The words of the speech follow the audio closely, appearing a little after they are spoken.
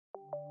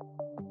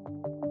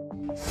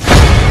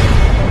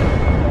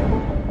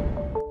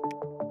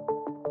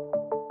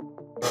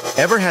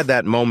Ever had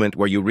that moment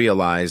where you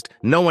realized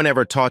no one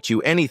ever taught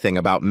you anything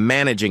about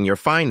managing your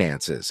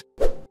finances?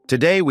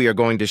 Today, we are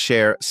going to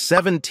share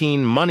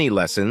 17 money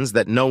lessons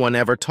that no one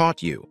ever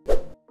taught you.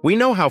 We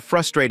know how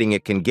frustrating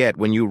it can get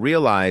when you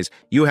realize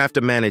you have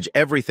to manage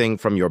everything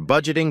from your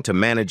budgeting to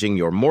managing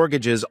your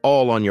mortgages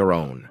all on your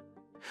own.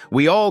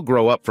 We all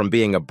grow up from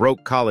being a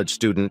broke college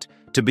student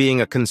to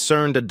being a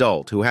concerned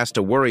adult who has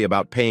to worry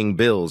about paying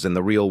bills in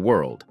the real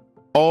world.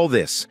 All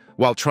this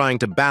while trying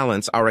to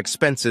balance our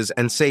expenses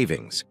and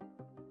savings.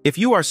 If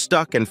you are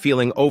stuck and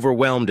feeling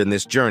overwhelmed in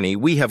this journey,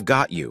 we have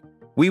got you.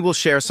 We will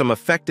share some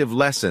effective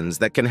lessons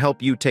that can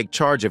help you take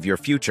charge of your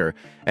future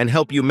and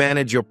help you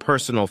manage your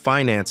personal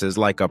finances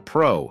like a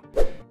pro.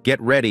 Get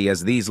ready,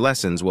 as these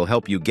lessons will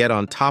help you get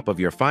on top of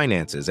your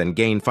finances and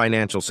gain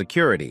financial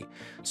security,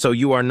 so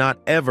you are not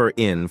ever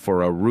in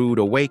for a rude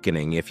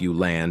awakening if you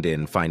land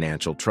in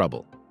financial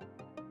trouble.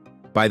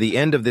 By the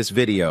end of this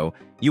video,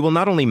 you will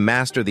not only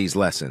master these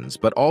lessons,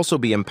 but also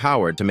be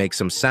empowered to make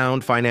some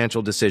sound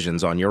financial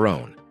decisions on your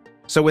own.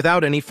 So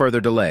without any further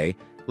delay,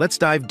 let's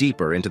dive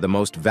deeper into the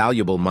most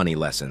valuable money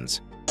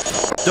lessons.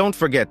 Don't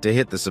forget to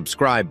hit the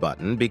subscribe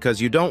button because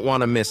you don't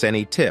want to miss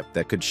any tip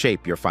that could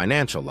shape your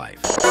financial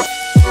life.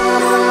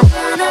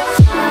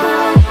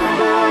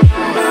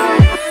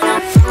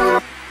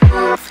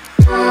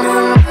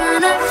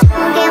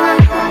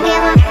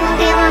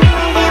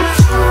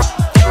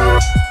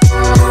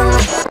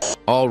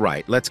 All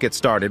right, let's get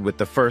started with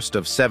the first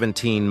of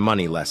 17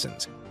 money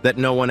lessons that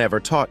no one ever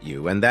taught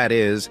you, and that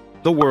is,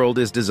 the world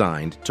is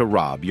designed to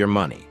rob your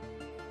money.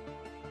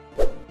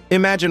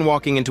 Imagine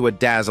walking into a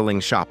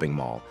dazzling shopping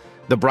mall,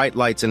 the bright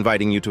lights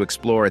inviting you to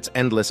explore its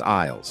endless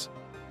aisles.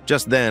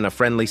 Just then, a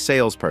friendly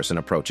salesperson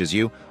approaches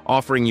you,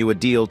 offering you a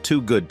deal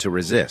too good to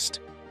resist.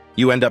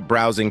 You end up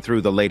browsing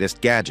through the latest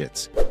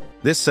gadgets.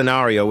 This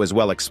scenario is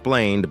well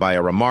explained by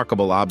a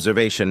remarkable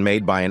observation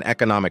made by an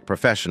economic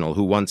professional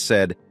who once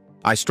said,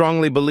 "I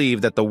strongly believe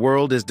that the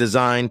world is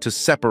designed to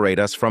separate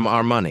us from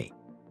our money."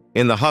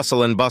 In the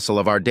hustle and bustle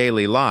of our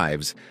daily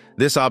lives,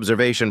 this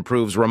observation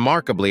proves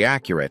remarkably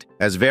accurate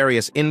as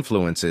various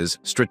influences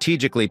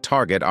strategically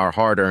target our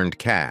hard-earned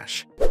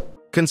cash.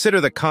 Consider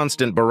the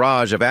constant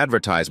barrage of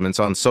advertisements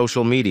on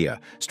social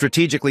media,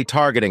 strategically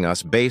targeting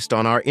us based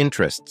on our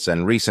interests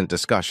and recent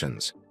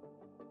discussions.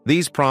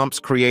 These prompts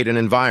create an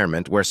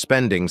environment where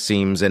spending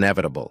seems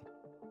inevitable.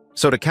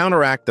 So to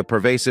counteract the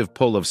pervasive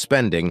pull of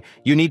spending,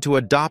 you need to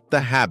adopt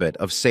the habit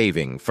of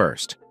saving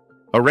first.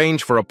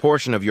 Arrange for a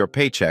portion of your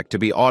paycheck to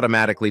be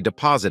automatically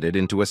deposited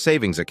into a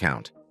savings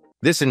account.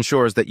 This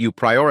ensures that you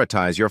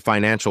prioritize your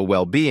financial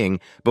well-being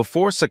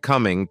before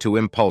succumbing to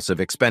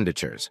impulsive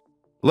expenditures.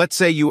 Let's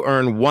say you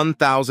earn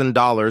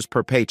 $1,000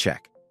 per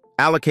paycheck.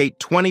 Allocate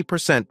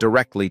 20%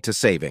 directly to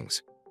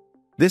savings.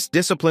 This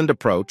disciplined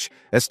approach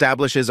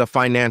establishes a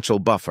financial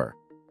buffer.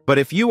 But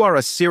if you are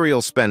a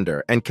serial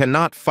spender and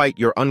cannot fight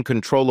your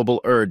uncontrollable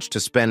urge to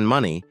spend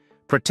money,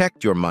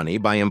 protect your money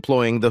by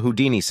employing the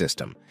Houdini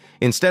system.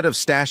 Instead of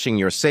stashing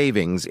your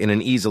savings in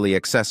an easily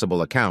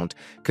accessible account,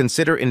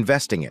 consider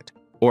investing it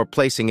or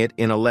placing it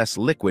in a less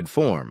liquid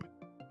form.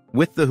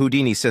 With the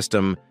Houdini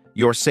system,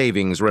 your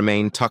savings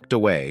remain tucked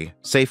away,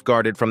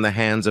 safeguarded from the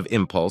hands of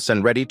impulse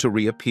and ready to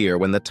reappear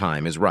when the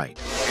time is right.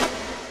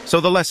 So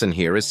the lesson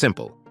here is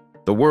simple.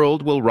 The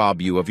world will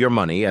rob you of your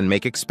money and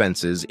make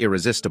expenses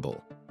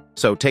irresistible.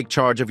 So take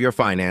charge of your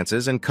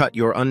finances and cut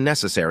your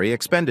unnecessary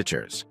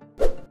expenditures.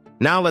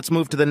 Now let's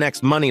move to the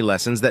next money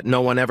lessons that no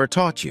one ever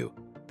taught you.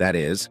 That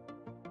is,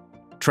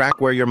 track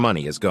where your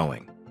money is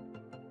going.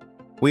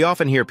 We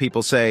often hear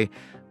people say,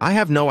 "I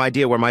have no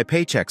idea where my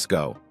paychecks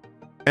go."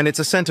 And it's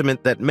a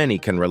sentiment that many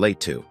can relate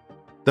to.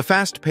 The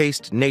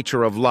fast-paced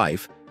nature of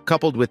life,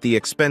 coupled with the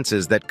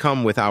expenses that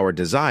come with our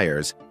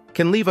desires,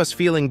 can leave us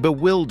feeling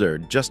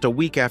bewildered just a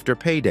week after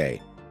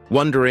payday,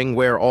 wondering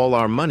where all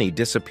our money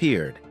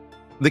disappeared.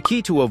 The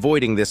key to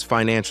avoiding this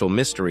financial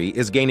mystery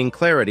is gaining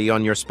clarity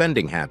on your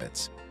spending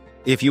habits.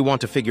 If you want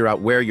to figure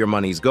out where your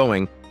money's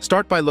going,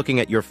 start by looking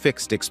at your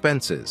fixed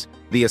expenses,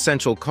 the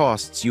essential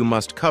costs you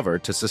must cover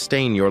to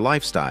sustain your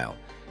lifestyle.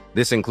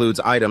 This includes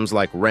items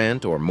like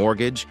rent or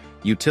mortgage,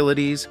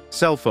 utilities,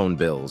 cell phone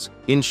bills,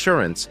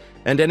 insurance,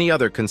 and any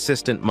other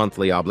consistent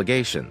monthly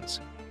obligations.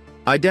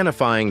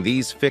 Identifying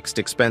these fixed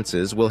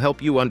expenses will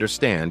help you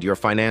understand your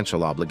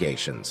financial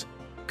obligations.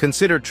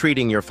 Consider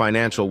treating your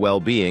financial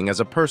well-being as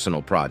a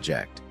personal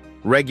project.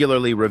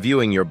 Regularly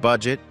reviewing your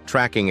budget,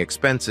 tracking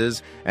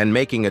expenses, and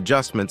making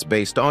adjustments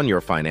based on your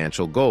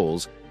financial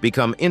goals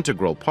become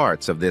integral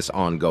parts of this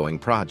ongoing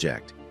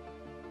project.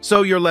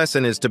 So your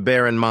lesson is to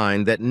bear in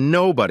mind that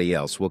nobody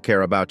else will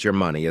care about your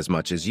money as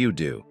much as you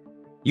do.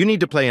 You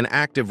need to play an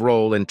active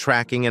role in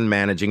tracking and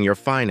managing your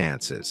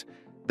finances.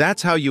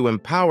 That's how you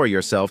empower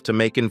yourself to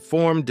make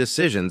informed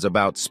decisions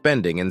about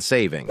spending and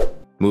saving.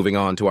 Moving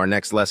on to our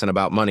next lesson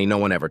about money no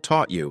one ever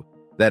taught you,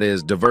 that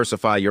is,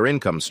 diversify your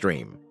income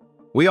stream.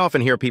 We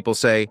often hear people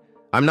say,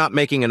 "I'm not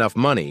making enough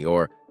money,"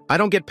 or "I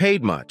don't get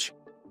paid much."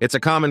 It's a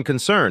common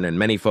concern, and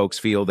many folks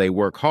feel they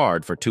work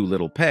hard for too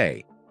little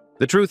pay.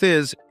 The truth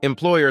is,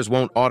 employers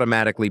won't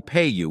automatically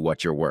pay you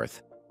what you're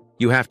worth.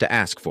 You have to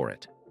ask for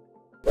it.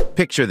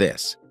 Picture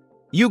this.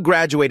 You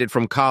graduated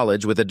from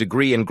college with a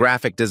degree in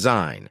graphic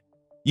design.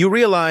 You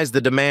realize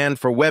the demand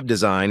for web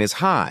design is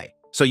high,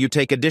 so you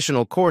take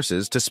additional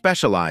courses to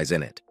specialize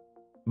in it.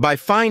 By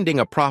finding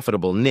a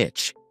profitable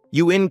niche,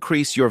 you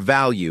increase your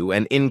value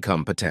and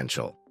income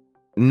potential.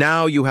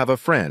 Now you have a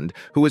friend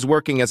who is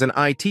working as an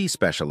IT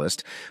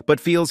specialist but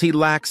feels he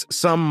lacks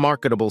some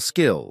marketable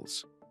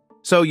skills.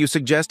 So you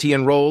suggest he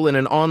enroll in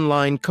an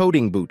online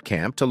coding boot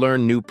camp to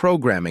learn new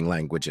programming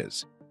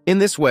languages. In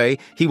this way,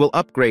 he will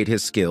upgrade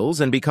his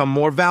skills and become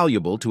more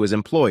valuable to his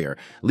employer,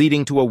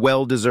 leading to a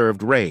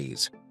well-deserved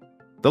raise.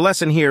 The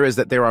lesson here is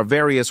that there are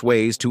various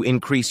ways to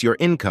increase your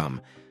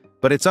income,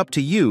 but it's up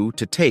to you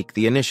to take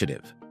the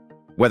initiative.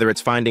 Whether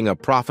it's finding a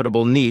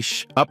profitable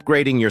niche,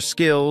 upgrading your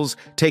skills,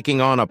 taking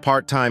on a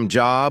part-time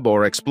job,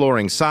 or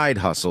exploring side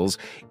hustles,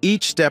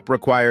 each step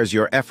requires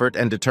your effort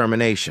and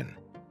determination.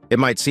 It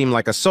might seem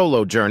like a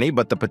solo journey,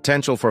 but the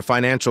potential for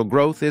financial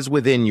growth is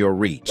within your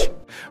reach.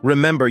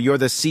 Remember, you're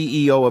the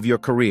CEO of your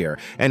career,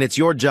 and it's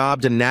your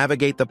job to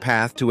navigate the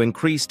path to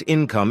increased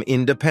income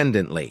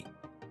independently.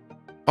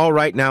 All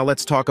right, now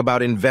let's talk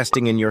about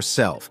investing in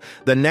yourself,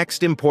 the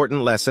next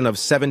important lesson of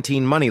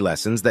 17 money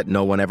lessons that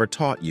no one ever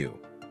taught you.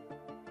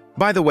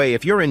 By the way,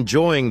 if you're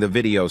enjoying the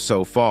video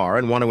so far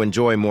and want to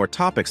enjoy more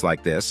topics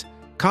like this,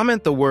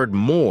 comment the word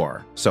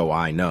 "more" so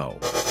I know.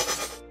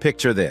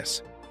 Picture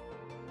this.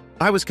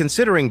 I was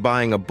considering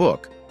buying a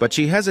book, but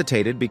she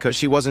hesitated because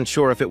she wasn't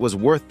sure if it was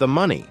worth the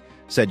money,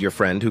 said your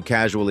friend who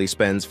casually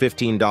spends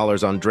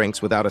 $15 on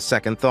drinks without a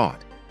second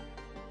thought.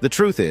 The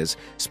truth is,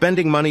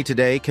 spending money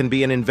today can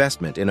be an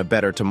investment in a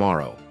better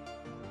tomorrow.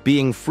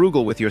 Being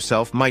frugal with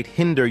yourself might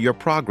hinder your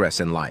progress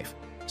in life.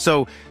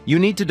 So, you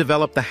need to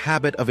develop the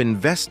habit of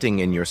investing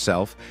in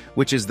yourself,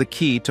 which is the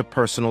key to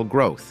personal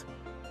growth.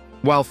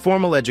 While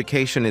formal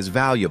education is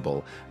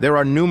valuable, there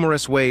are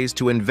numerous ways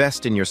to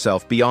invest in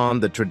yourself beyond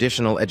the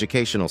traditional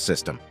educational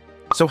system.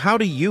 So how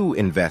do you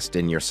invest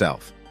in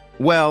yourself?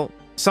 Well,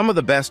 some of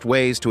the best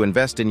ways to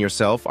invest in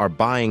yourself are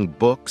buying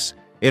books,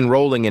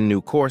 enrolling in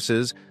new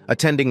courses,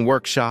 attending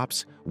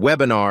workshops,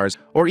 webinars,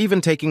 or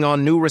even taking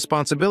on new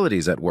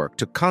responsibilities at work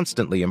to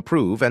constantly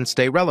improve and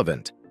stay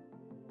relevant.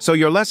 So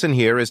your lesson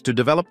here is to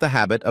develop the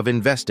habit of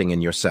investing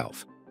in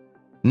yourself.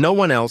 No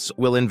one else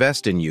will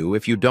invest in you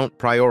if you don't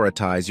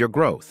prioritize your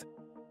growth.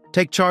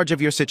 Take charge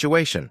of your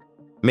situation,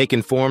 make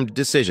informed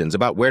decisions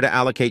about where to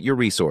allocate your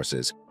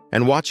resources,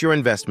 and watch your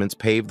investments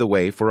pave the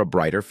way for a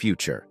brighter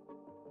future.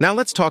 Now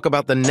let's talk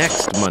about the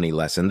next money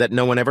lesson that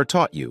no one ever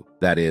taught you,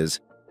 that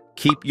is,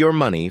 keep your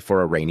money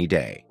for a rainy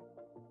day.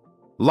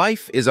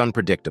 Life is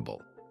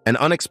unpredictable, and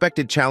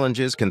unexpected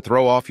challenges can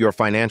throw off your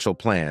financial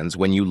plans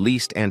when you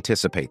least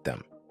anticipate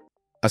them.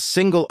 A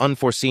single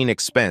unforeseen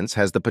expense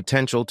has the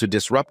potential to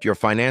disrupt your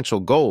financial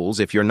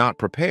goals if you're not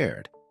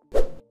prepared.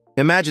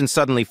 Imagine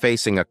suddenly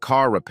facing a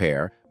car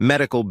repair,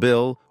 medical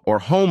bill, or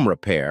home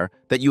repair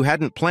that you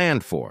hadn't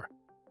planned for.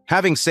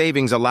 Having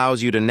savings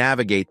allows you to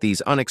navigate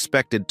these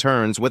unexpected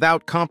turns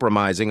without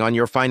compromising on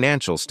your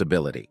financial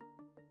stability.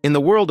 In the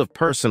world of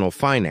personal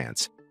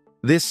finance,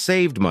 this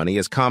saved money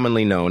is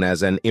commonly known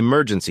as an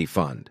emergency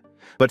fund,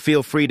 but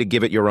feel free to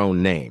give it your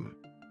own name.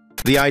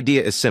 The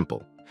idea is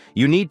simple.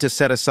 You need to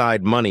set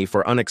aside money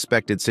for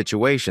unexpected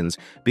situations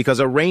because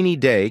a rainy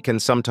day can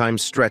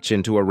sometimes stretch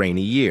into a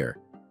rainy year.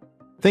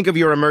 Think of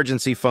your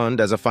emergency fund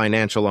as a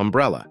financial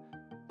umbrella.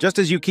 Just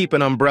as you keep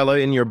an umbrella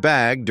in your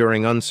bag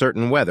during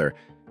uncertain weather,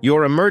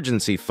 your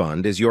emergency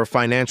fund is your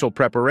financial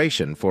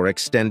preparation for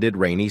extended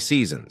rainy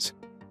seasons.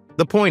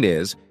 The point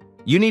is,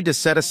 you need to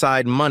set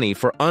aside money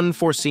for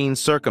unforeseen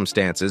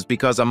circumstances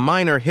because a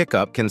minor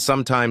hiccup can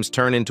sometimes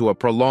turn into a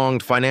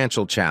prolonged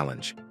financial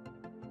challenge.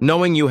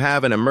 Knowing you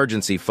have an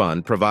emergency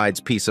fund provides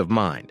peace of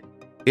mind.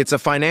 It's a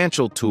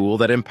financial tool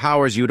that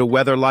empowers you to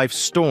weather life's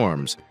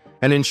storms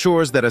and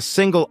ensures that a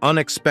single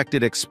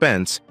unexpected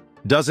expense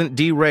doesn't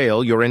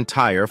derail your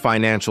entire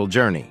financial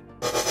journey.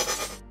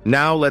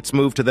 Now let's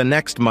move to the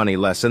next money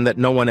lesson that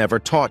no one ever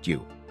taught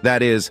you.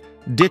 That is,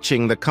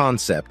 ditching the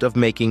concept of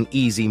making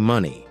easy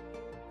money.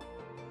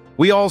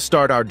 We all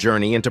start our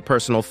journey into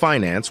personal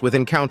finance with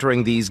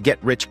encountering these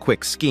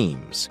get-rich-quick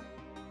schemes.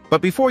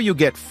 But before you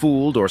get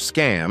fooled or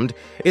scammed,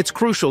 it's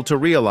crucial to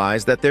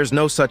realize that there's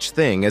no such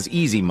thing as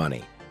easy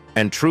money,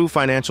 and true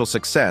financial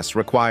success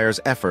requires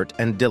effort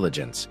and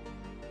diligence.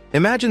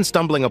 Imagine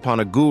stumbling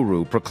upon a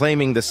guru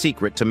proclaiming the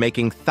secret to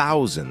making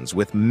thousands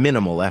with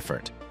minimal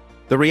effort.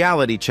 The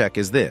reality check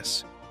is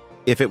this: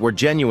 if it were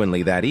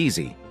genuinely that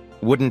easy,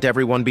 wouldn't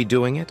everyone be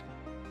doing it?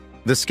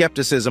 The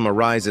skepticism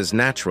arises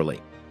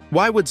naturally.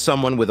 Why would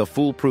someone with a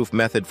foolproof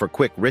method for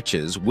quick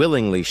riches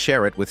willingly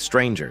share it with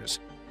strangers?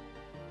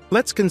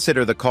 Let's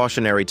consider the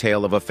cautionary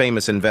tale of a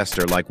famous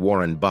investor like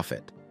Warren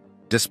Buffett.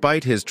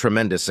 Despite his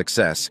tremendous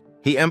success,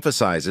 he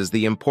emphasizes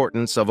the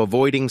importance of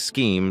avoiding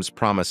schemes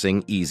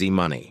promising easy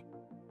money.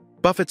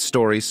 Buffett's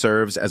story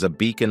serves as a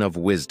beacon of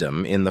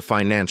wisdom in the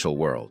financial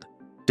world,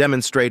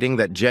 demonstrating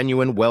that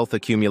genuine wealth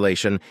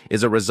accumulation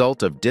is a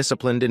result of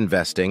disciplined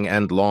investing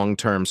and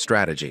long-term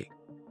strategy.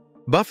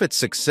 Buffett's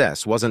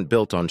success wasn't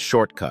built on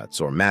shortcuts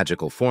or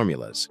magical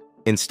formulas.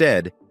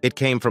 Instead, it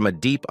came from a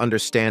deep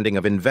understanding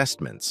of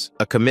investments,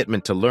 a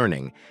commitment to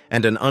learning,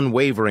 and an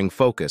unwavering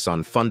focus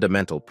on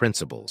fundamental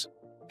principles.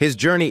 His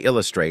journey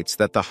illustrates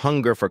that the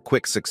hunger for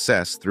quick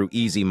success through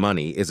easy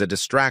money is a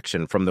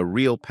distraction from the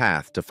real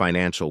path to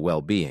financial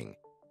well-being.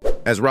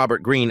 As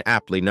Robert Greene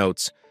aptly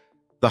notes,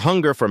 the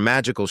hunger for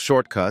magical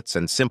shortcuts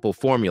and simple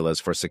formulas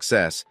for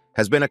success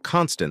has been a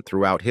constant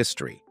throughout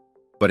history.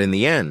 But in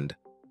the end,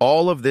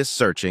 all of this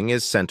searching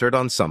is centered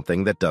on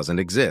something that doesn't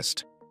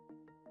exist.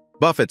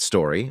 Buffett's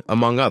story,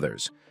 among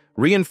others,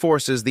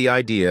 reinforces the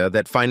idea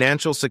that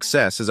financial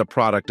success is a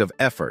product of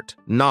effort,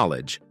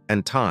 knowledge,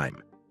 and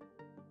time.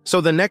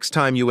 So the next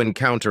time you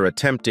encounter a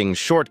tempting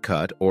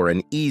shortcut or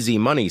an easy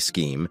money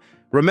scheme,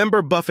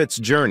 remember Buffett's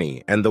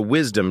journey and the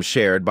wisdom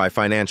shared by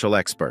financial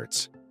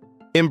experts.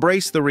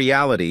 Embrace the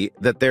reality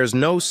that there's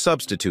no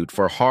substitute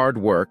for hard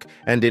work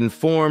and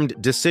informed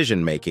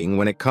decision-making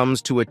when it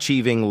comes to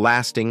achieving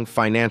lasting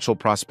financial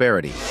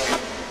prosperity.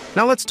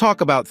 Now let's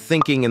talk about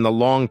thinking in the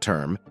long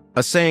term,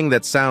 a saying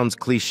that sounds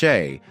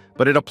cliché,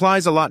 but it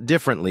applies a lot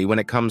differently when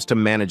it comes to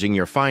managing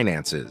your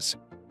finances.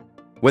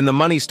 When the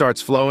money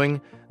starts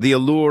flowing, the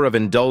allure of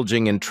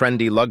indulging in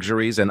trendy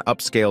luxuries and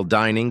upscale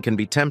dining can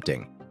be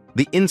tempting.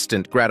 The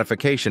instant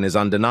gratification is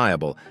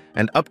undeniable,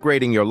 and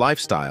upgrading your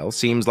lifestyle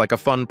seems like a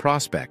fun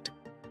prospect.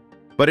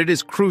 But it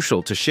is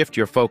crucial to shift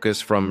your focus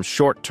from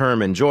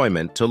short-term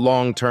enjoyment to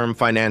long-term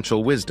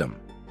financial wisdom.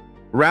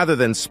 Rather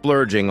than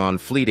splurging on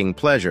fleeting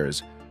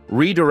pleasures,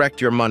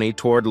 redirect your money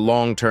toward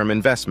long-term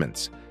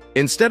investments.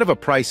 Instead of a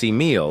pricey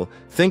meal,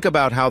 think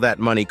about how that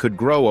money could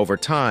grow over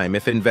time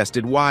if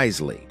invested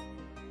wisely.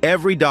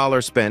 Every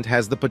dollar spent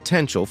has the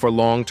potential for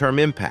long-term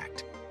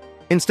impact.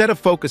 Instead of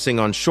focusing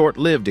on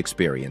short-lived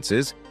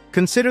experiences,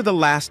 consider the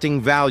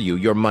lasting value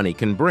your money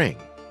can bring.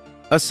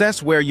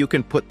 Assess where you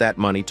can put that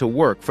money to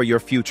work for your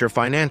future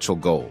financial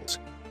goals.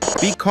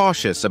 Be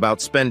cautious about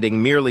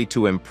spending merely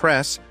to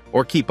impress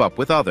or keep up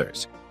with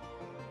others.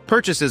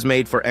 Purchases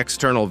made for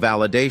external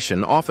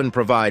validation often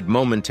provide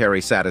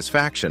momentary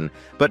satisfaction,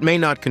 but may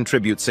not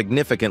contribute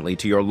significantly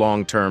to your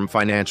long-term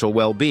financial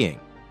well-being.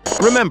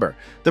 Remember,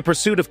 the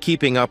pursuit of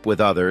keeping up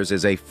with others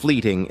is a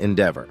fleeting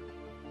endeavor.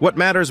 What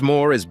matters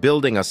more is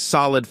building a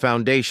solid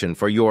foundation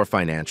for your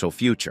financial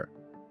future.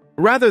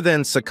 Rather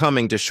than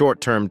succumbing to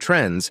short-term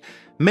trends,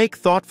 make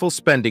thoughtful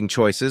spending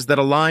choices that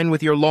align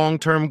with your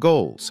long-term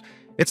goals.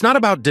 It's not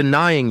about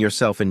denying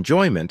yourself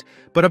enjoyment,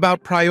 but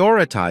about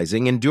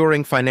prioritizing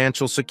enduring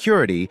financial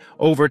security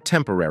over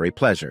temporary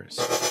pleasures.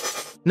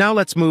 Now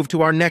let's move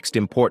to our next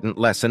important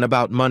lesson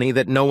about money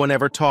that no one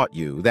ever taught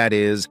you, that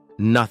is,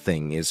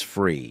 nothing is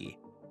free.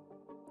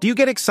 Do you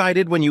get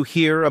excited when you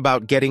hear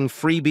about getting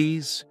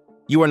freebies?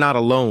 You are not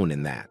alone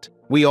in that.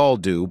 We all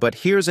do, but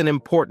here's an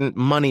important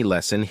money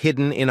lesson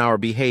hidden in our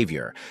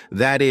behavior.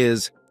 That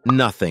is,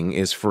 nothing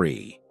is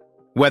free.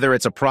 Whether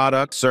it's a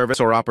product,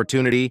 service, or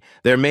opportunity,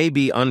 there may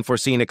be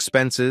unforeseen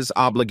expenses,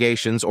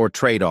 obligations, or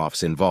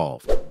trade-offs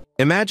involved.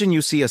 Imagine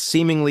you see a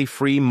seemingly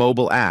free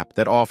mobile app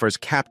that offers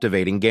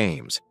captivating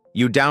games.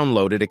 You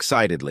download it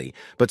excitedly,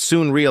 but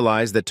soon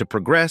realize that to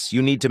progress,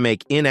 you need to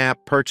make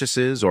in-app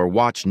purchases or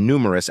watch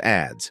numerous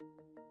ads.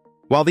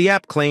 While the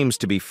app claims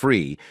to be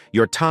free,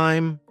 your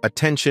time,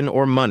 attention,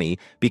 or money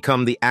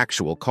become the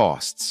actual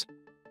costs.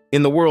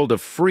 In the world of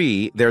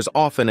free, there's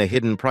often a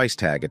hidden price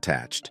tag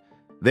attached.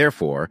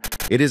 Therefore,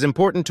 it is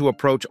important to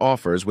approach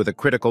offers with a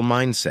critical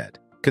mindset,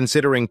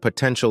 considering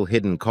potential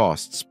hidden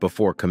costs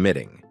before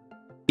committing.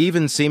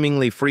 Even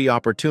seemingly free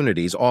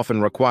opportunities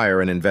often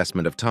require an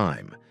investment of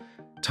time.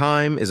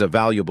 Time is a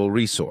valuable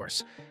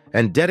resource,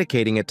 and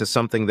dedicating it to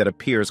something that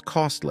appears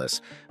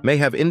costless may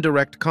have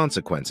indirect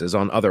consequences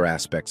on other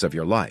aspects of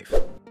your life.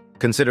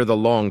 Consider the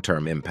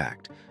long-term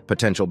impact,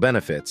 potential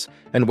benefits,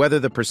 and whether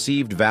the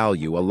perceived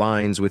value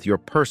aligns with your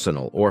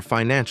personal or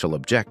financial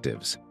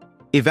objectives.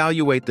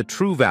 Evaluate the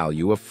true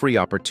value of free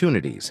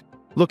opportunities,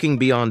 looking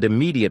beyond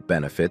immediate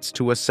benefits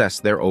to assess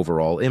their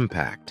overall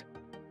impact.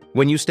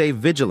 When you stay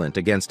vigilant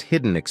against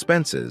hidden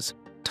expenses,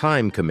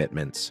 time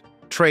commitments,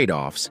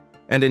 trade-offs,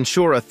 and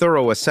ensure a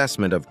thorough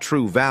assessment of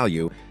true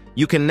value,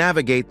 you can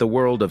navigate the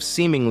world of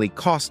seemingly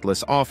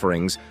costless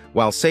offerings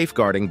while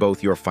safeguarding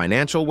both your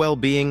financial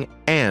well-being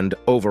and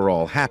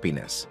overall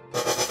happiness.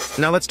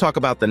 Now let's talk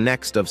about the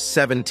next of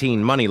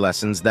 17 money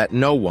lessons that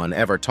no one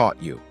ever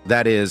taught you.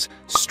 That is,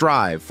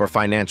 strive for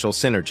financial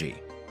synergy.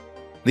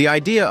 The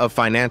idea of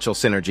financial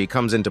synergy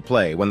comes into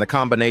play when the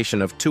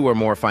combination of two or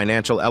more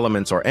financial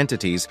elements or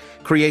entities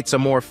creates a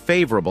more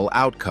favorable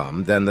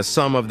outcome than the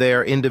sum of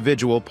their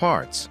individual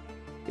parts.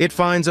 It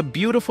finds a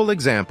beautiful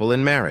example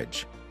in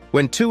marriage.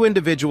 When two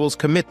individuals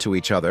commit to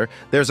each other,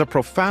 there's a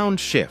profound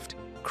shift,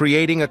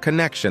 creating a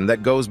connection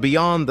that goes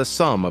beyond the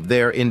sum of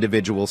their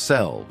individual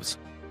selves.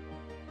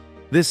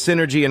 This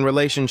synergy in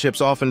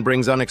relationships often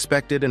brings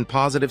unexpected and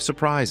positive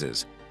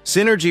surprises.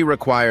 Synergy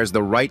requires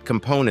the right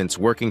components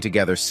working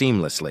together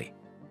seamlessly.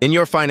 In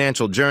your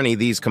financial journey,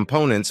 these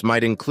components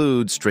might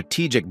include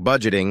strategic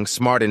budgeting,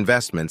 smart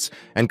investments,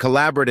 and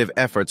collaborative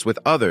efforts with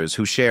others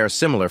who share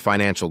similar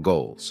financial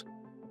goals.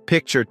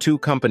 Picture two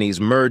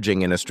companies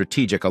merging in a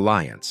strategic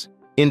alliance.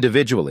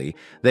 Individually,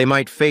 they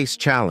might face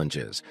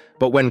challenges,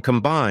 but when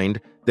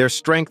combined, their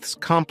strengths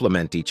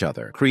complement each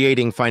other,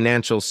 creating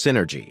financial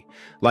synergy.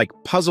 Like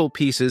puzzle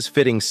pieces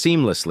fitting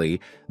seamlessly,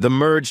 the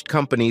merged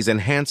companies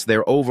enhance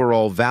their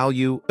overall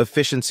value,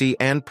 efficiency,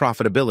 and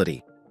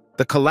profitability.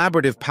 The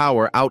collaborative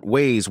power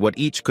outweighs what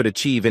each could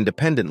achieve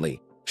independently,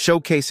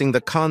 showcasing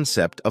the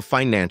concept of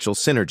financial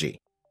synergy.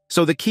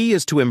 So the key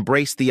is to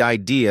embrace the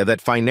idea that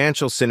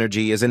financial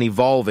synergy is an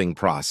evolving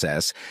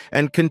process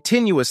and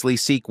continuously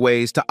seek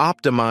ways to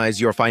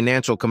optimize your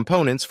financial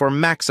components for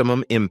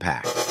maximum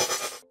impact.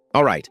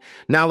 All right,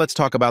 now let's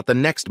talk about the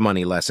next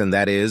money lesson,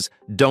 that is,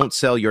 don't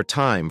sell your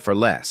time for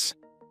less.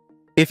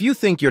 If you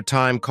think your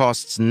time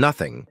costs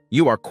nothing,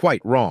 you are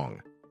quite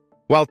wrong.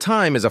 While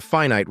time is a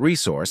finite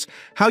resource,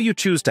 how you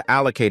choose to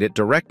allocate it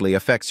directly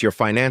affects your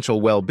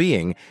financial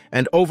well-being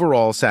and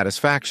overall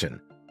satisfaction.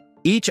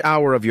 Each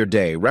hour of your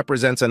day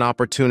represents an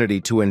opportunity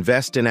to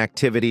invest in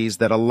activities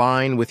that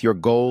align with your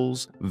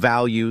goals,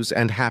 values,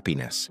 and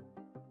happiness.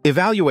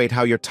 Evaluate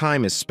how your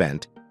time is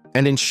spent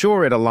and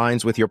ensure it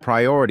aligns with your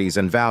priorities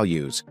and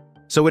values.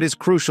 So it is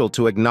crucial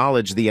to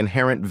acknowledge the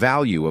inherent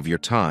value of your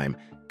time,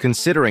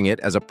 considering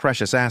it as a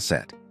precious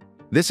asset.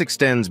 This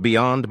extends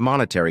beyond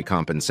monetary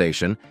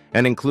compensation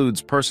and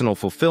includes personal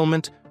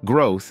fulfillment,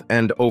 growth,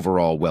 and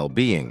overall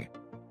well-being.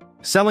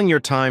 Selling your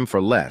time for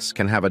less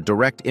can have a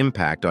direct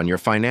impact on your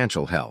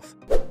financial health.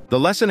 The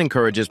lesson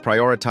encourages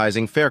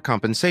prioritizing fair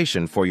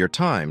compensation for your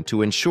time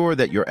to ensure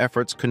that your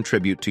efforts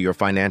contribute to your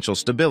financial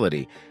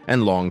stability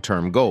and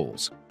long-term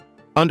goals.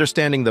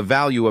 Understanding the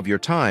value of your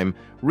time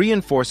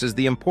reinforces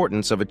the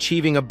importance of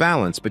achieving a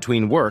balance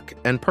between work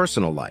and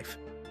personal life.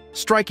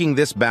 Striking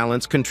this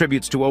balance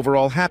contributes to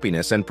overall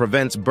happiness and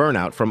prevents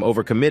burnout from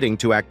overcommitting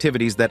to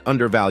activities that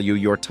undervalue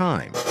your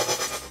time.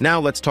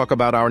 Now let's talk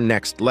about our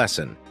next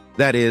lesson.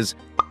 That is,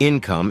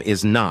 income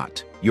is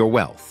not your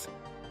wealth.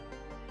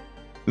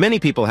 Many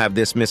people have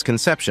this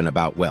misconception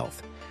about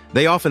wealth.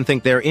 They often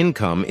think their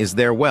income is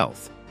their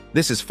wealth.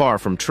 This is far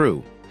from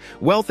true.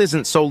 Wealth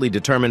isn't solely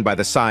determined by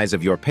the size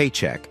of your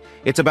paycheck.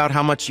 It's about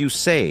how much you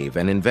save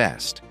and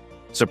invest.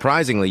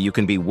 Surprisingly, you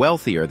can be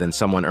wealthier than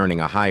someone earning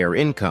a higher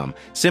income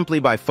simply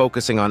by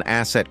focusing on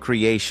asset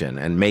creation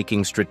and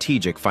making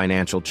strategic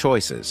financial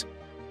choices.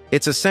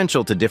 It's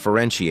essential to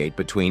differentiate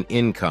between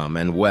income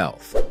and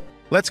wealth.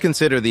 Let's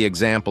consider the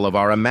example of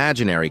our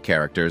imaginary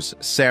characters,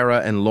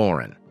 Sarah and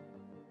Lauren.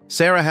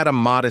 Sarah had a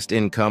modest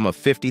income of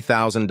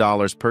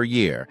 $50,000 per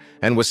year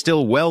and was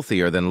still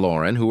wealthier than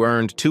Lauren, who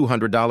earned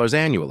 $200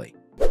 annually.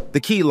 The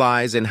key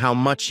lies in how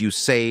much you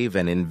save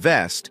and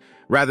invest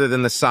rather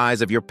than the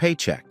size of your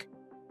paycheck.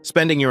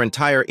 Spending your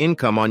entire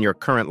income on your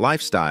current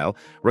lifestyle,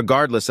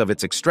 regardless of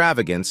its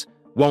extravagance,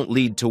 won't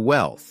lead to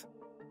wealth.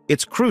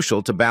 It's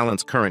crucial to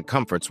balance current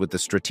comforts with the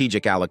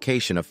strategic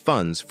allocation of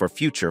funds for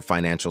future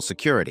financial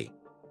security.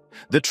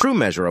 The true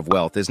measure of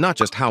wealth is not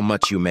just how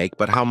much you make,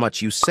 but how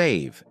much you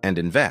save and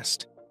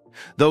invest.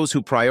 Those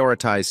who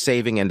prioritize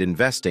saving and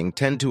investing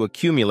tend to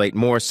accumulate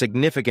more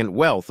significant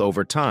wealth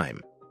over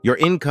time. Your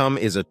income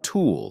is a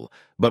tool,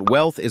 but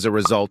wealth is a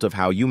result of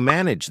how you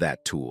manage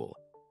that tool.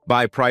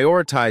 By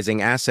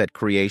prioritizing asset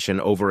creation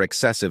over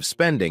excessive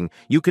spending,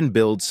 you can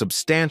build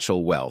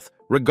substantial wealth,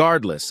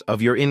 regardless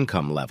of your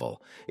income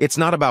level. It's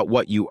not about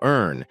what you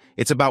earn,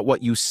 it's about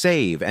what you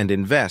save and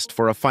invest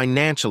for a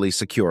financially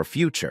secure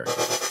future.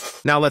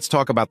 Now let's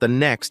talk about the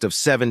next of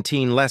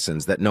 17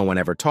 lessons that no one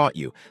ever taught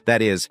you,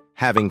 that is,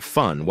 having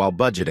fun while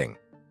budgeting.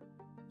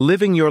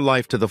 Living your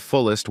life to the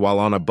fullest while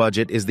on a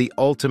budget is the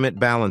ultimate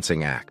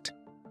balancing act.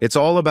 It's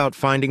all about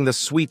finding the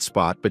sweet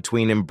spot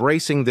between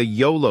embracing the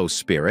YOLO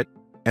spirit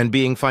and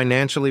being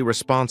financially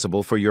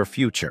responsible for your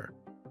future.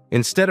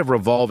 Instead of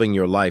revolving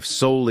your life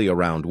solely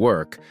around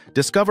work,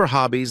 discover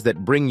hobbies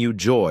that bring you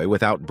joy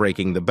without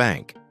breaking the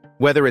bank.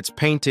 Whether it's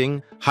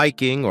painting,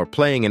 hiking, or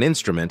playing an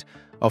instrument,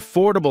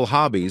 affordable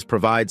hobbies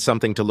provide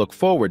something to look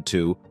forward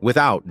to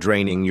without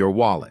draining your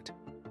wallet.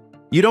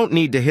 You don't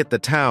need to hit the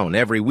town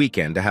every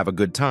weekend to have a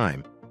good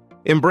time.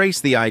 Embrace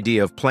the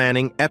idea of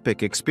planning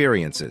epic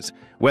experiences,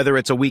 whether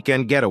it's a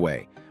weekend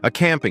getaway, a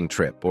camping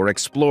trip, or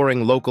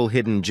exploring local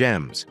hidden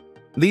gems.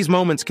 These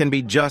moments can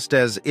be just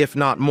as, if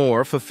not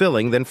more,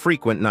 fulfilling than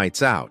frequent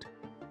nights out.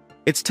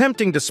 It's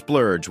tempting to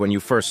splurge when you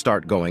first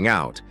start going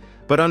out,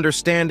 but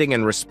understanding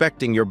and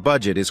respecting your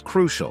budget is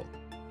crucial.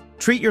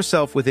 Treat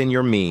yourself within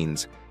your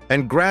means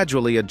and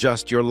gradually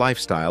adjust your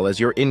lifestyle as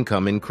your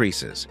income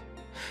increases.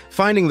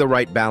 Finding the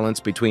right balance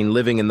between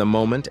living in the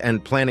moment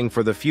and planning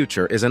for the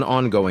future is an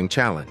ongoing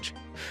challenge.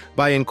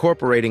 By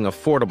incorporating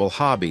affordable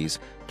hobbies,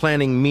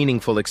 planning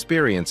meaningful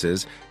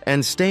experiences,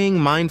 and staying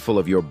mindful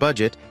of your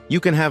budget, you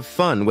can have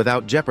fun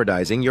without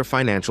jeopardizing your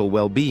financial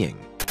well-being.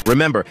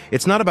 Remember,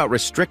 it's not about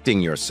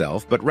restricting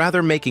yourself, but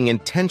rather making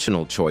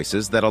intentional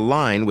choices that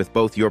align with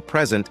both your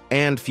present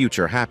and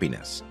future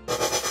happiness.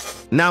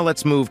 Now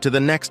let's move to the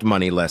next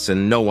money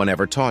lesson no one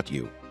ever taught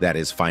you, that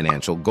is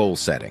financial goal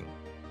setting.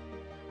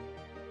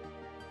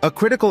 A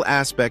critical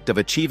aspect of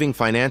achieving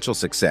financial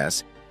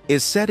success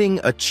is setting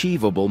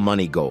achievable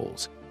money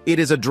goals. It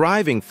is a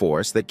driving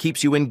force that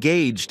keeps you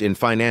engaged in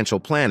financial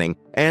planning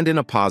and in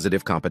a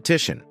positive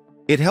competition.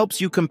 It helps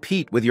you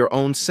compete with your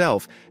own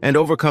self and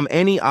overcome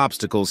any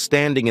obstacles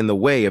standing in the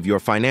way of your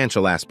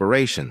financial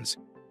aspirations.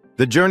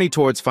 The journey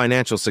towards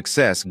financial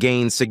success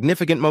gains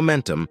significant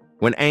momentum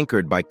when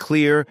anchored by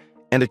clear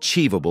and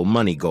achievable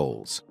money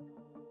goals.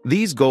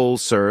 These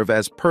goals serve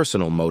as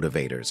personal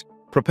motivators,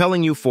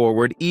 propelling you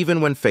forward even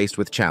when faced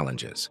with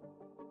challenges.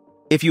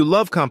 If you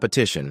love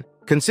competition,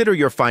 consider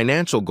your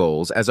financial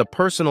goals as a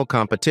personal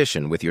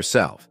competition with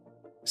yourself.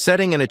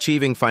 Setting and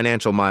achieving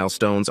financial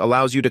milestones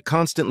allows you to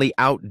constantly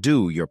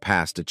outdo your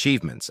past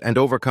achievements and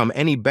overcome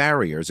any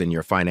barriers in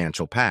your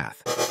financial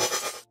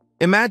path.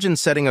 Imagine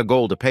setting a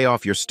goal to pay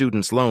off your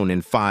student's loan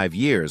in 5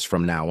 years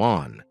from now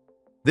on.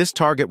 This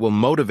target will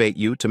motivate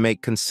you to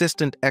make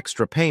consistent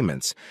extra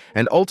payments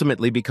and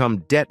ultimately become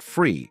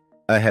debt-free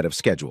ahead of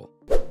schedule.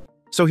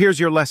 So here's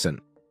your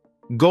lesson.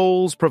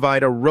 Goals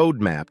provide a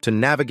roadmap to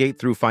navigate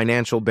through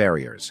financial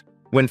barriers.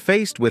 When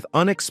faced with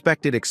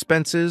unexpected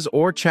expenses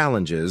or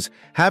challenges,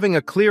 having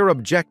a clear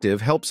objective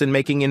helps in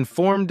making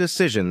informed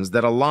decisions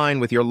that align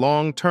with your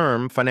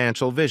long-term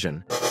financial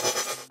vision.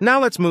 Now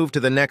let's move to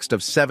the next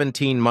of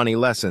 17 money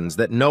lessons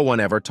that no one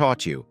ever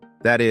taught you.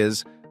 That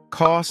is,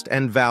 cost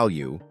and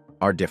value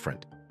are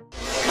different.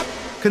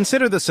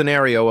 Consider the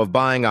scenario of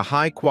buying a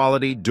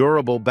high-quality,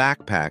 durable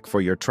backpack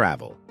for your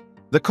travel.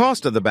 The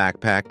cost of the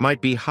backpack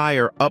might be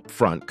higher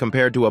upfront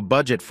compared to a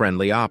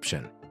budget-friendly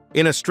option.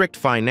 In a strict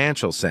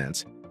financial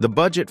sense, the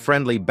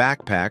budget-friendly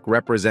backpack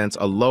represents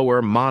a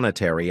lower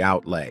monetary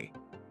outlay.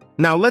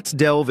 Now let's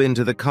delve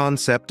into the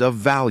concept of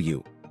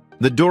value.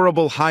 The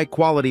durable,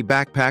 high-quality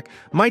backpack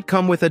might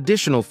come with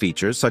additional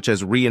features such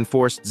as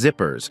reinforced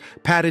zippers,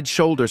 padded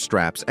shoulder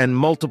straps, and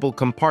multiple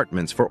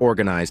compartments for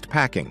organized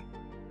packing.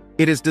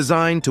 It is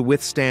designed to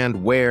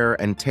withstand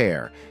wear and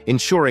tear,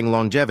 ensuring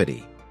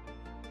longevity.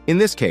 In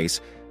this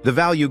case, the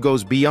value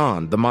goes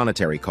beyond the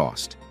monetary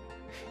cost.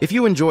 If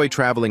you enjoy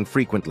traveling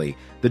frequently,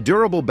 the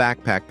durable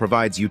backpack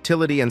provides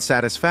utility and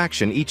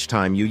satisfaction each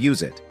time you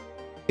use it.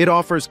 It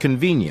offers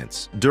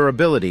convenience,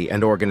 durability,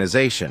 and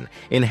organization,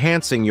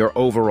 enhancing your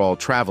overall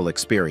travel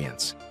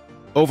experience.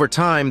 Over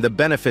time, the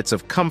benefits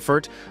of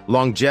comfort,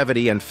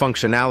 longevity, and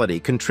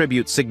functionality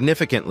contribute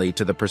significantly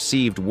to the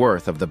perceived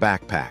worth of the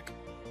backpack.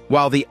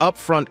 While the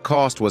upfront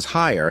cost was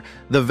higher,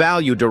 the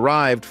value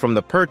derived from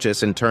the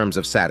purchase in terms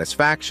of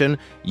satisfaction,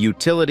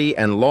 utility,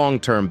 and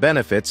long-term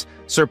benefits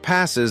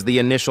surpasses the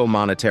initial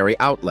monetary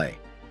outlay.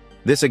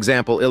 This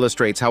example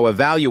illustrates how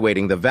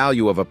evaluating the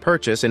value of a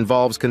purchase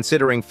involves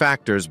considering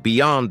factors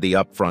beyond the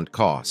upfront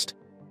cost,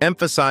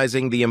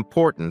 emphasizing the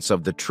importance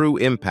of the true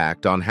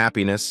impact on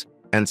happiness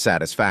and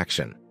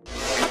satisfaction.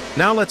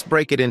 Now let's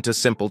break it into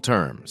simple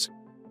terms.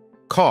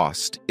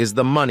 Cost is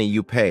the money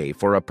you pay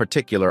for a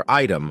particular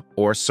item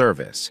or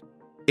service.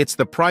 It's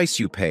the price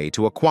you pay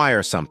to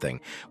acquire something,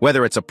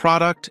 whether it's a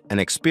product, an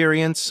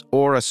experience,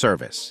 or a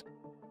service.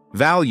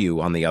 Value,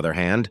 on the other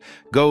hand,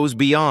 goes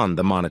beyond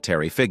the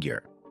monetary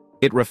figure.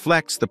 It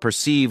reflects the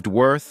perceived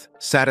worth,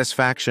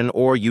 satisfaction,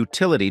 or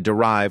utility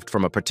derived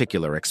from a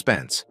particular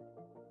expense.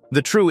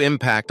 The true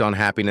impact on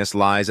happiness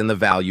lies in the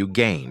value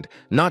gained,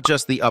 not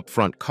just the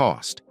upfront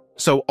cost.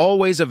 So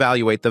always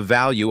evaluate the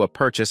value a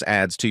purchase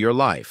adds to your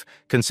life,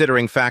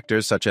 considering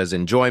factors such as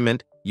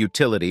enjoyment,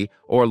 utility,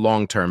 or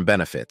long-term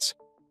benefits.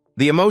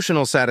 The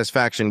emotional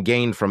satisfaction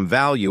gained from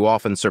value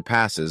often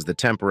surpasses the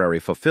temporary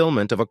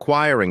fulfillment of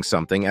acquiring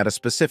something at a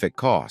specific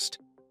cost.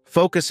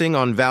 Focusing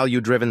on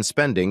value-driven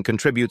spending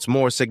contributes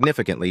more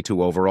significantly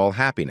to overall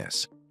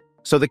happiness.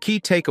 So the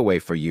key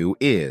takeaway for you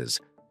is,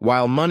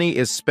 while money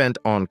is spent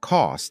on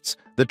costs,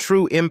 the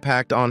true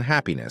impact on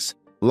happiness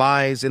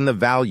lies in the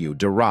value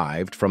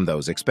derived from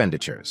those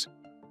expenditures.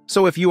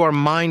 So if you are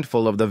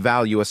mindful of the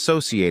value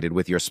associated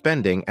with your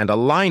spending and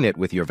align it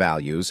with your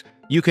values,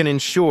 you can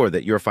ensure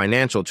that your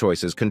financial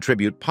choices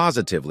contribute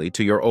positively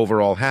to your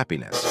overall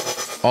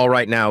happiness. All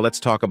right, now let's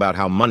talk about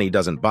how money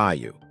doesn't buy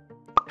you.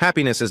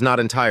 Happiness is not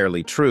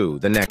entirely true,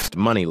 the next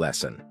money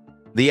lesson.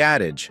 The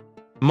adage,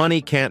 "Money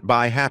can't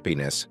buy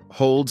happiness,"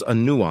 holds a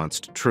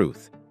nuanced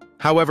truth.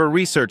 However,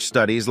 research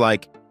studies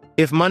like,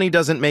 "If money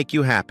doesn't make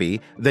you happy,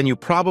 then you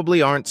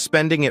probably aren't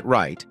spending it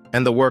right,"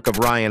 and the work of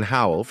Ryan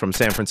Howell from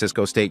San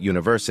Francisco State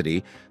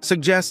University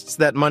suggests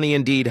that money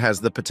indeed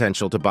has the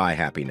potential to buy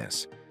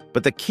happiness.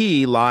 But the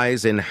key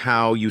lies in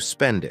how you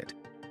spend it.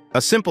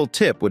 A simple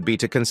tip would be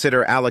to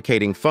consider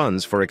allocating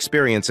funds for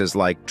experiences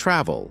like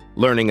travel,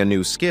 learning a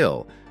new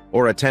skill,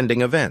 or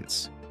attending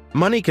events.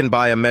 Money can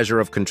buy a measure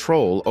of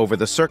control over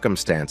the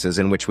circumstances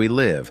in which we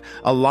live,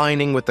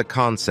 aligning with the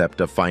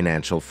concept of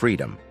financial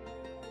freedom.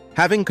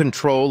 Having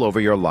control over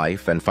your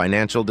life and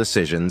financial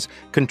decisions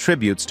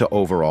contributes to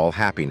overall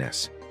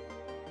happiness.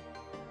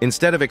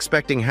 Instead of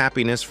expecting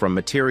happiness from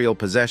material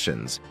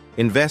possessions,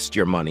 invest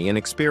your money in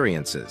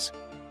experiences.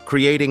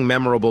 Creating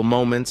memorable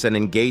moments and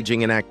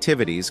engaging in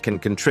activities can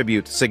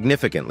contribute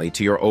significantly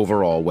to your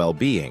overall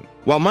well-being.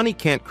 While money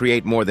can't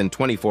create more than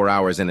 24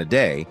 hours in a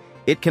day,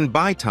 it can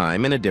buy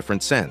time in a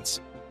different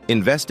sense.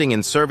 Investing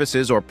in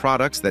services or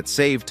products that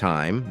save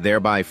time,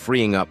 thereby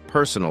freeing up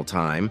personal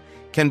time,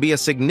 can be a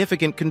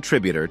significant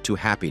contributor to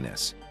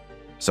happiness.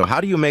 So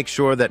how do you make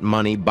sure that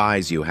money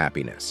buys you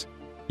happiness?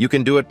 You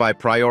can do it by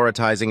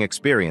prioritizing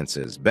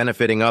experiences,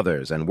 benefiting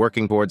others, and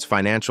working towards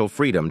financial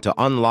freedom to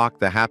unlock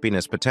the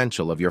happiness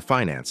potential of your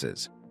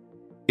finances.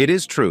 It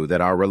is true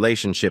that our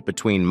relationship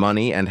between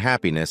money and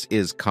happiness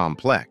is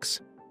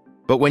complex.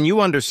 But when you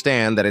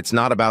understand that it's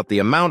not about the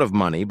amount of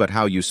money but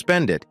how you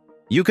spend it,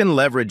 you can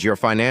leverage your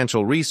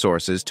financial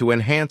resources to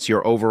enhance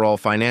your overall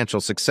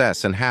financial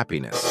success and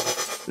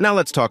happiness. Now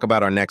let's talk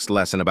about our next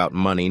lesson about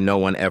money no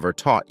one ever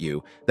taught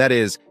you. That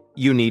is,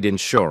 you need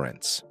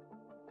insurance.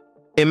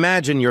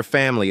 Imagine your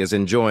family is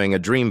enjoying a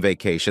dream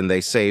vacation they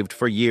saved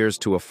for years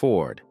to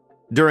afford.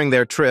 During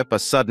their trip, a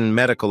sudden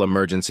medical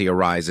emergency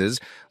arises,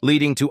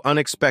 leading to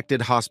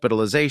unexpected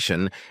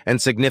hospitalization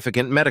and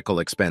significant medical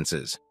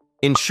expenses.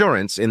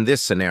 Insurance, in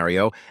this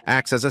scenario,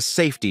 acts as a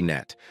safety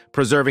net,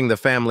 preserving the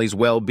family's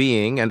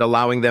well-being and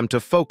allowing them to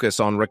focus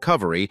on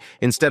recovery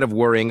instead of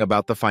worrying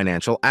about the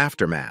financial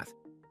aftermath.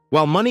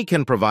 While money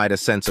can provide a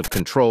sense of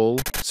control,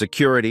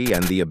 security,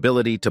 and the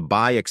ability to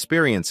buy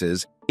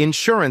experiences,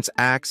 insurance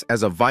acts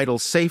as a vital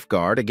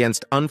safeguard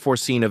against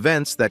unforeseen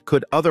events that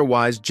could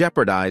otherwise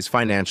jeopardize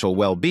financial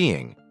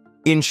well-being.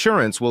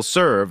 Insurance will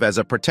serve as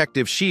a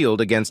protective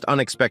shield against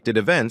unexpected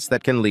events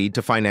that can lead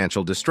to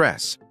financial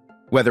distress.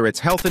 Whether it's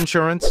health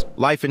insurance,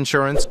 life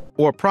insurance,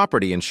 or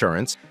property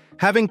insurance,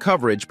 having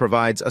coverage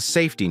provides a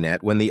safety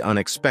net when the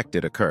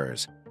unexpected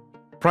occurs.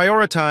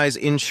 Prioritize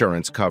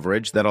insurance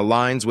coverage that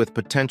aligns with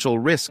potential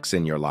risks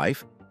in your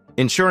life,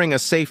 ensuring a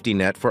safety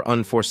net for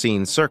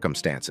unforeseen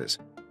circumstances.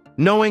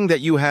 Knowing that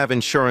you have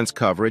insurance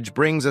coverage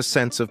brings a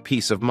sense of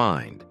peace of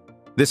mind.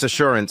 This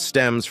assurance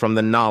stems from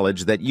the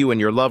knowledge that you and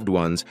your loved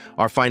ones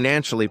are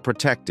financially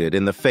protected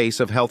in the face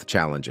of health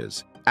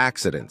challenges,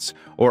 accidents,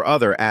 or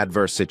other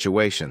adverse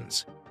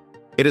situations.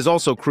 It is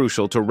also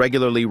crucial to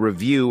regularly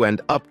review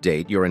and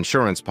update your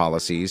insurance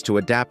policies to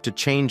adapt to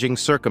changing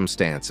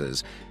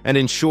circumstances and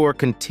ensure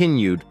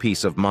continued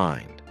peace of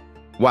mind.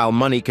 While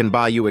money can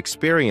buy you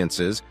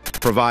experiences,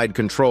 provide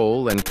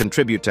control, and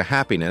contribute to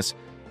happiness,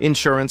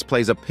 insurance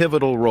plays a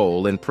pivotal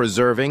role in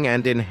preserving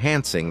and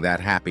enhancing that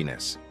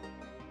happiness.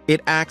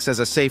 It acts as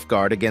a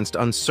safeguard against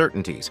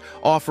uncertainties,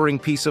 offering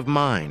peace of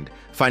mind,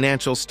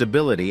 financial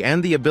stability,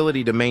 and the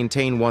ability to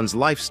maintain one's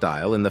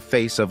lifestyle in the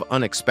face of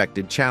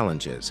unexpected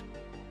challenges.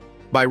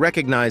 By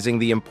recognizing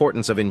the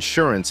importance of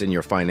insurance in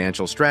your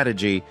financial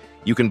strategy,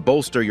 you can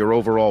bolster your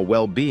overall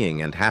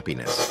well-being and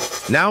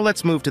happiness. Now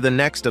let's move to the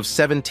next of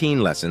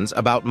 17 lessons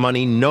about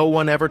money no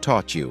one ever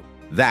taught you.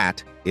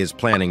 That is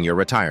planning your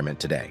retirement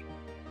today.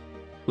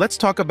 Let's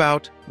talk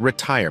about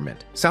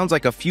retirement. Sounds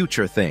like a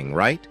future thing,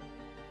 right?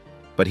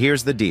 But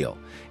here's the deal.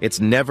 It's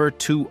never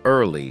too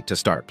early to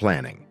start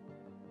planning.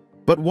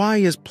 But why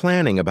is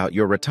planning about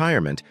your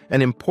retirement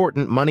an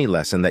important money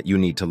lesson that you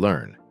need to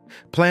learn?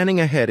 Planning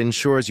ahead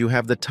ensures you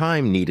have the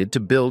time needed to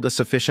build a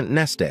sufficient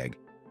nest egg,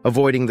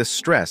 avoiding the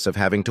stress of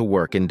having to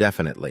work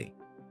indefinitely.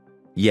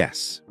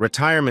 Yes,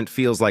 retirement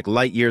feels like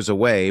light years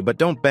away, but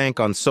don't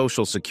bank on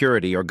Social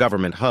Security or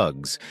government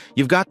hugs.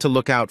 You've got to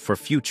look out for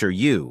future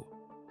you.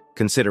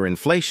 Consider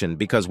inflation,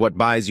 because what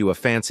buys you a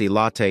fancy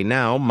latte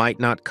now might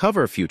not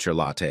cover future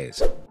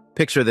lattes.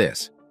 Picture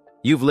this.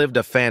 You've lived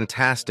a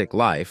fantastic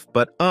life,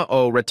 but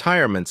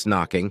retirement's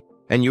knocking,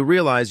 and you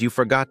realize you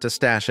forgot to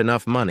stash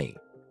enough money.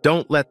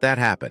 Don't let that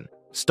happen.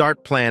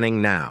 Start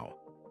planning now.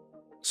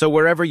 So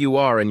wherever you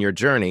are in your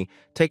journey,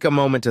 take a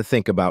moment to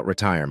think about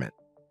retirement.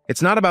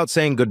 It's not about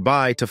saying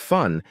goodbye to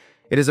fun.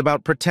 It is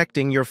about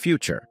protecting your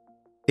future.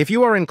 If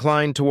you are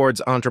inclined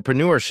towards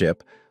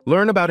entrepreneurship,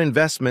 learn about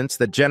investments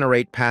that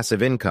generate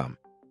passive income.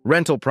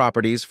 Rental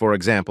properties, for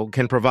example,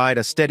 can provide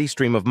a steady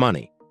stream of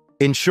money,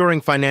 ensuring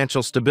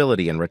financial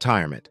stability in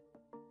retirement.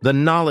 The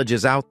knowledge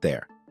is out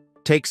there.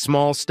 Take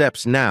small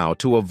steps now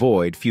to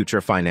avoid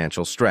future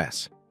financial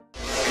stress.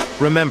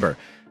 Remember,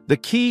 the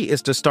key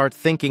is to start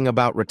thinking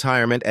about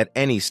retirement at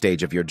any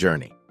stage of your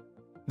journey.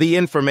 The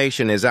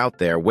information is out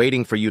there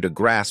waiting for you to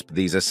grasp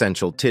these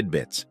essential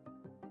tidbits.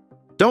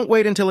 Don't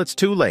wait until it's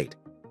too late.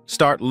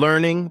 Start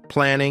learning,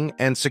 planning,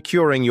 and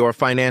securing your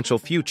financial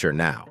future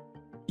now.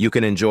 You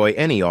can enjoy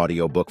any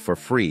audiobook for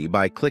free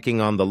by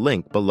clicking on the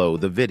link below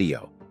the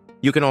video.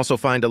 You can also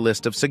find a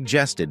list of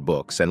suggested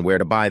books and where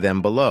to buy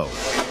them below.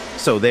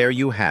 So there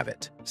you have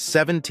it,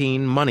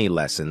 17 money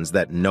lessons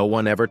that no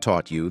one ever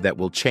taught you that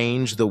will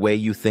change the way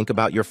you think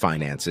about your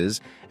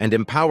finances and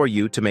empower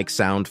you to make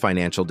sound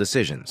financial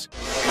decisions.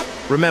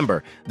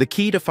 Remember, the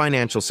key to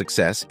financial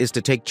success is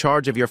to take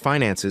charge of your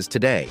finances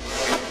today.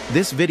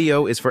 This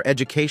video is for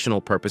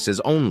educational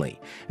purposes only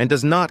and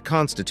does not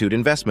constitute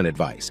investment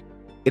advice.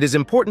 It is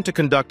important to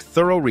conduct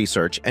thorough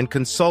research and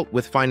consult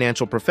with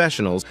financial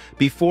professionals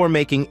before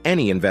making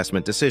any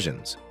investment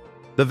decisions.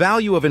 The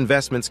value of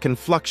investments can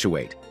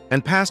fluctuate,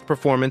 and past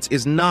performance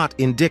is not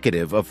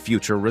indicative of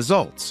future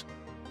results.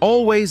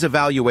 Always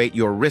evaluate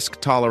your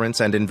risk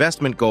tolerance and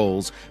investment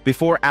goals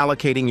before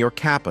allocating your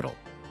capital.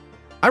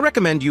 I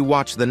recommend you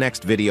watch the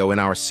next video in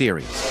our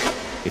series.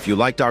 If you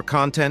liked our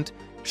content,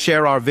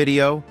 share our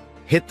video,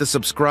 hit the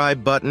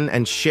subscribe button,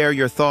 and share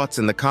your thoughts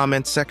in the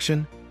comments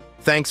section.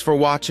 Thanks for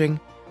watching,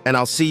 and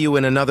I'll see you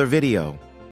in another video.